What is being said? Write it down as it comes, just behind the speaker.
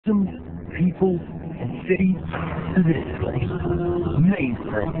systems, people, and cities to this place,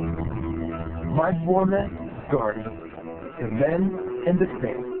 mainframe. My format, Guardian, to men and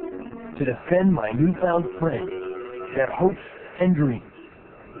defend, to defend my newfound friends, their hopes and dreams,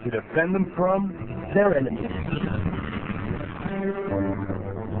 to defend them from their enemies.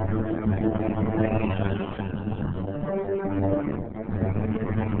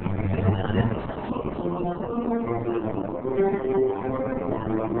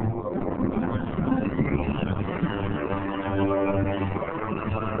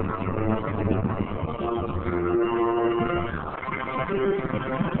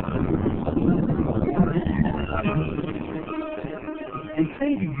 They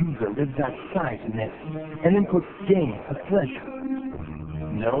say the user lives outside the net and inputs gain for pleasure.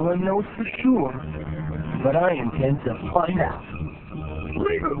 No one knows for sure, but I intend to find out.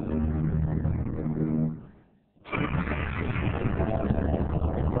 ReBoot!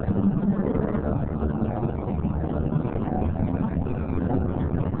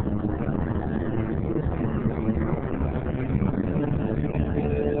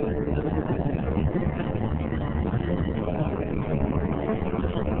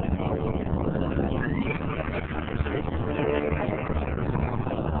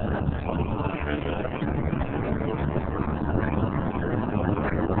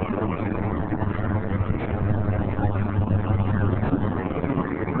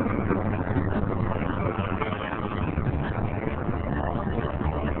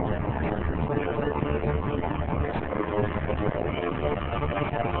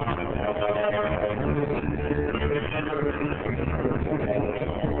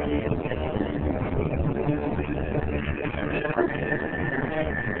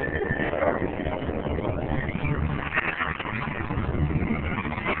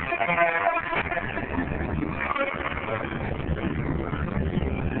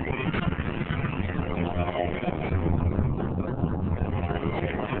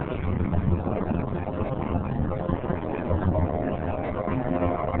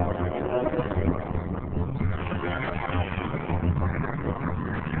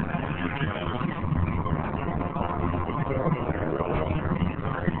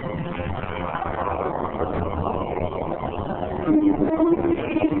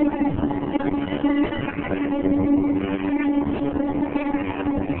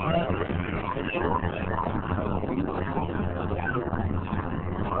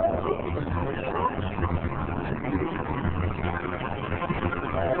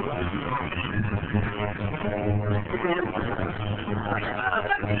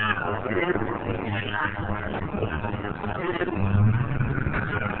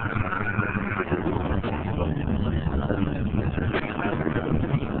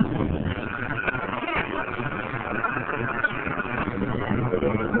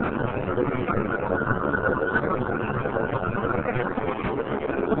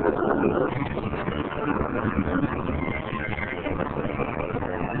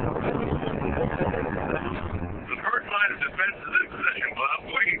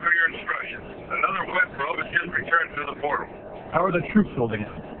 How are the troops holding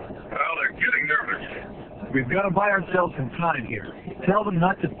up? Well, they're getting nervous. We've got to buy ourselves some time here. Tell them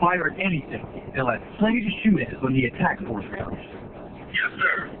not to fire at anything. They'll have plenty to shoot at when the attack force comes. Yes,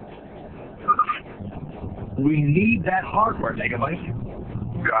 sir. We need that hardware, Megabyte.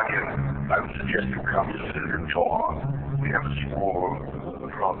 Guardian, I would suggest you come to Senator Tor. We have a small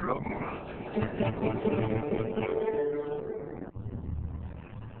problem.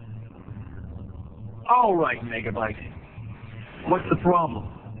 All right, Megabyte. What's the problem?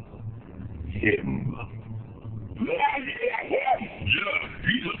 Him. Yeah,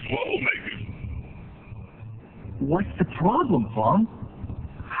 he's a troublemaker. What's the problem, Fawn?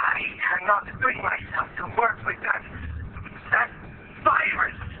 I cannot bring myself to work with that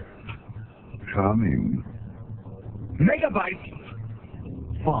virus. Coming.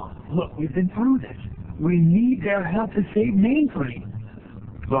 Megabyte! Fawn, look, we've been through this. We need their help to save mainframe.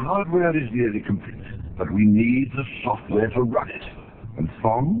 The hardware is nearly complete, but we need the software to run it. And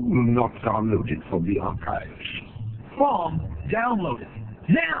Fong will not download it from the archives. Fong, download it.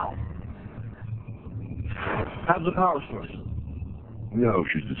 Now! How's the power source? No,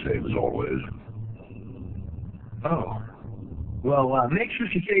 she's the same as always. Oh. Well, make sure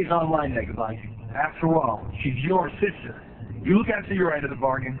she stays online, Megabyte. After all, she's your sister. You look after your end of the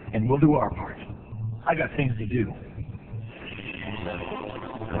bargain, and we'll do our part. I got things to do.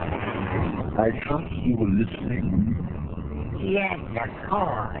 I trust you were listening. Yes, of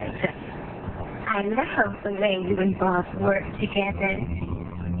course. I love the way you and Boss work together.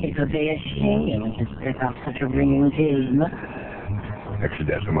 It would be a shame to split up such a winning team.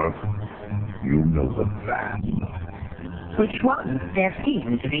 Hexadecimal, you know the plan. Which one? There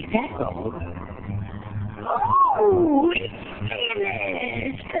seems to be settled. Oh, it's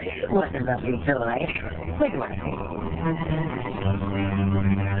finished. What a lovely toy. Good one.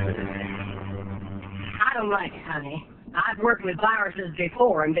 I don't like it, honey. I've worked with viruses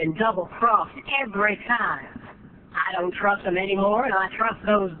before and been double-crossed every time. I don't trust them anymore, and I trust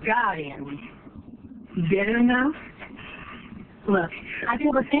those guardians. Bitter enough? Look, I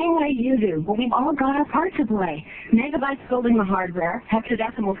feel the same way you do, but we've all got our part to play. Megabyte's building the hardware,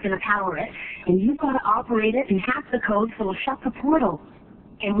 Hexadecimal's going to power it, and you've got to operate it and hack the code so it'll shut the portal.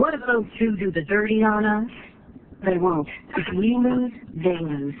 And what if those two do the dirty on us? They won't. If we lose, they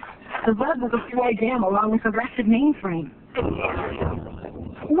lose. The bug will destroy them along with the rest of mainframe.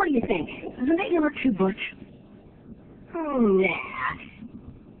 What do you think? Doesn't that look too butch? Nah.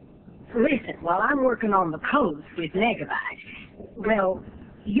 Listen, while I'm working on the codes with Megabyte, well,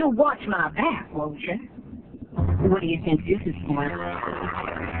 you'll watch my back, won't you? What do you think this is for?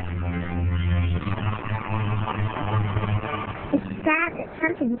 It's sad that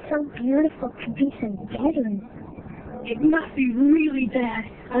something so beautiful could be so deadly. It must be really bad.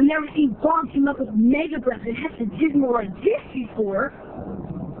 I've never seen bombs come up with Megabyte that has to dismal like this before.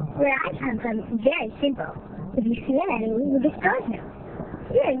 Where I come from, it's very simple. If you see an enemy, you destroy him.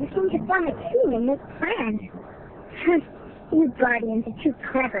 Yeah, you seem to form a team and make plans. You Guardians are too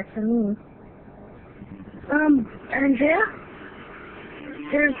clever for me. Andrea?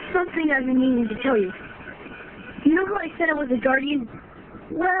 There's something I've been meaning to tell you. You know how I said I was a Guardian?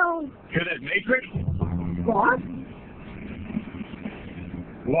 Well... Hear that, Matrix? What?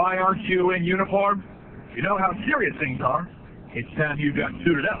 Why aren't you in uniform? You know how serious things are. It's time you got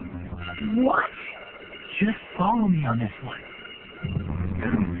suited up. What? Just follow me on this one.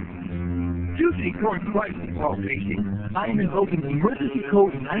 Due to the current crisis we're all facing, I am invoking emergency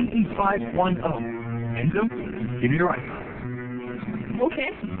code 9510. Enzo, give me your rifle.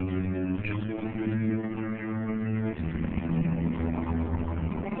 Okay.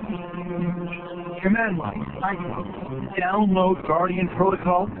 Command line, download Guardian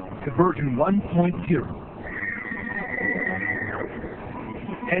Protocol to version 1.0.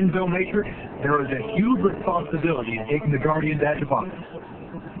 Enzo Matrix, there is a huge responsibility in taking the Guardian badge of office.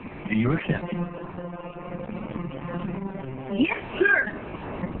 Do you accept? Yes, sir.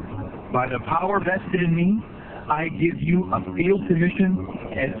 By the power vested in me, I give you a field commission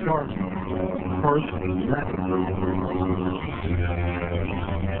as Sergeant. First level.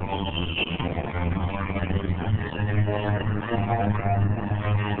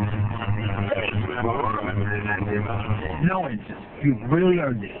 No, Ensign, you've really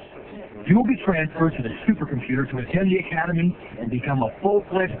earned this. You will be transferred to the supercomputer to attend the academy and become a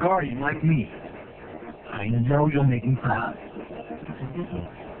full-fledged Guardian like me. I know you'll make me proud.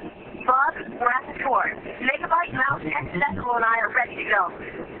 Bob, we're at the tour. Megabyte, Mouse, Hexadecimal, and I are ready to go.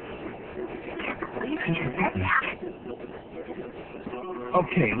 Can't believe I just said that.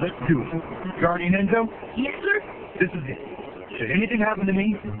 Okay, let's do it. Guardian Enzo? Yes, sir? This is it. Should anything happen to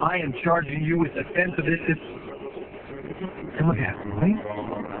me, I am charging you with defense of this. And look at me, right?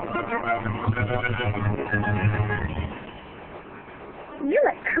 You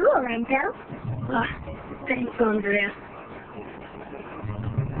look cool, Enzo. Thanks, Andrea.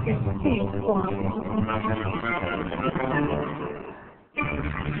 Thanks, Bob.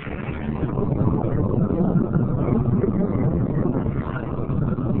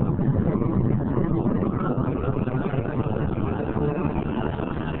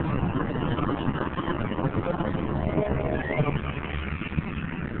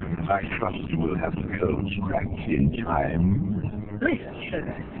 I trust you will have the codes cracked in time. Listen,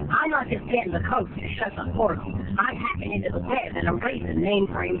 sugar, I'm not just getting the code to shut the portal. I'm hacking into the web and erasing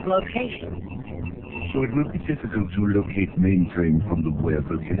mainframe's location. So it will be difficult to locate mainframe from the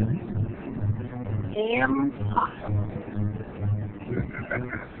web again? Impossible.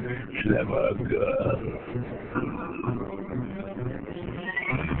 Clever girl.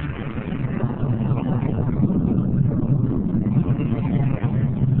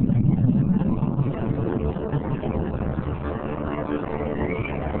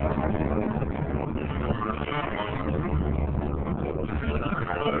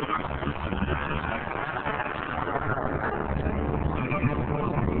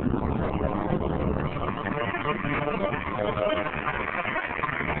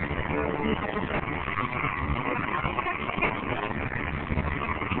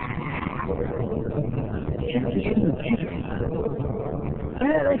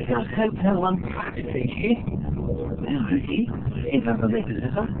 Let's just hope no one practices here. Alrighty, if I'm a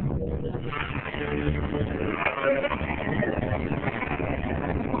visitor.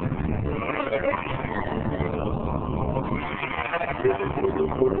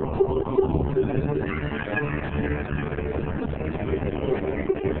 Who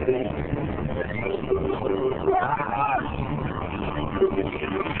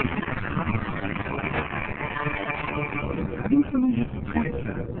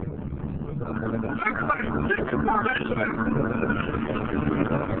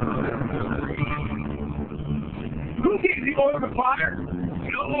gave the order to fire?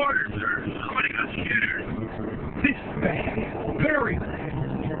 No order, sir. Somebody got scared. This is bad. Very bad.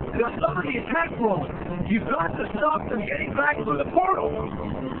 There's somebody attack rolling. You've got to stop them getting back through the portal.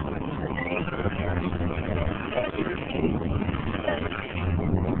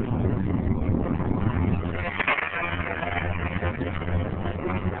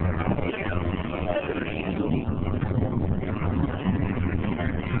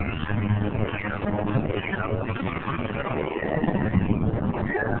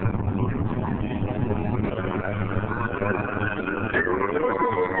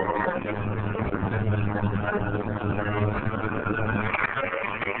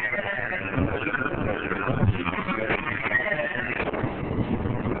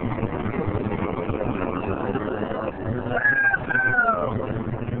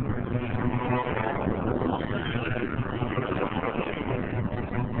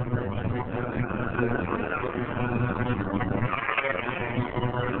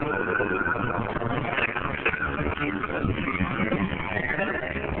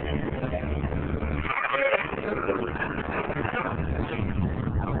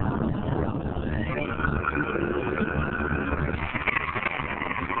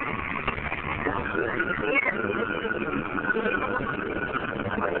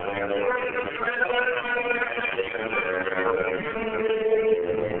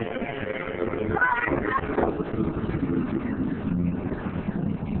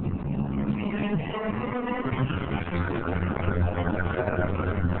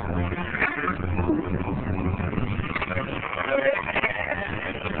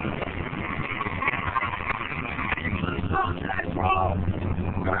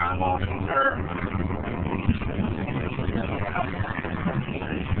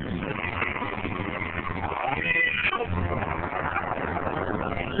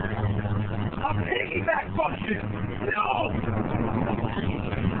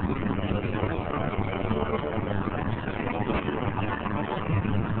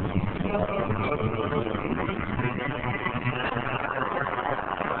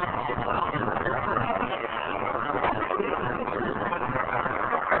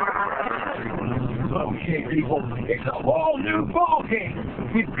 Okay, people, it's a whole new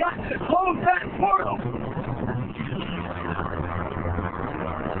ballgame. We've got to close that portal.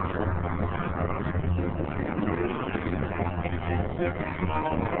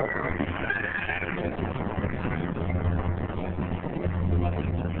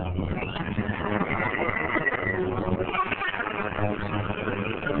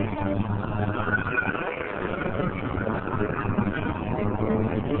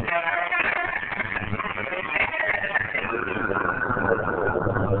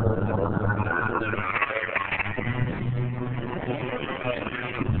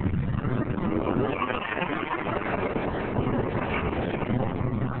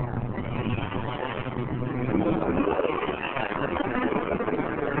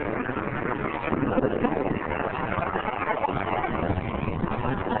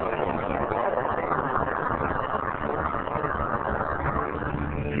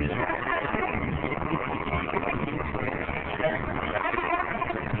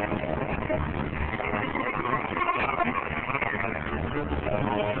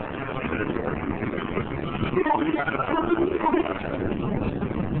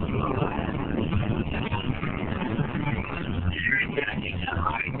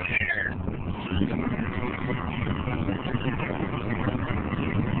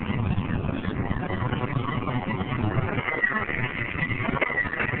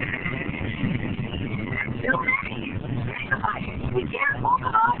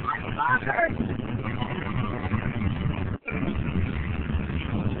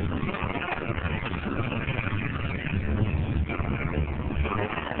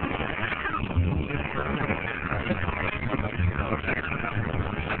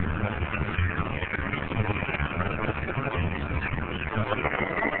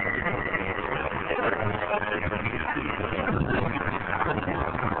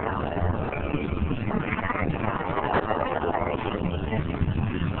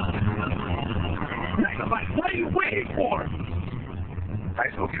 What are you waiting for? I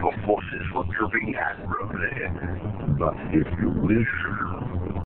thought your forces were dripping that road ahead. But if you wish,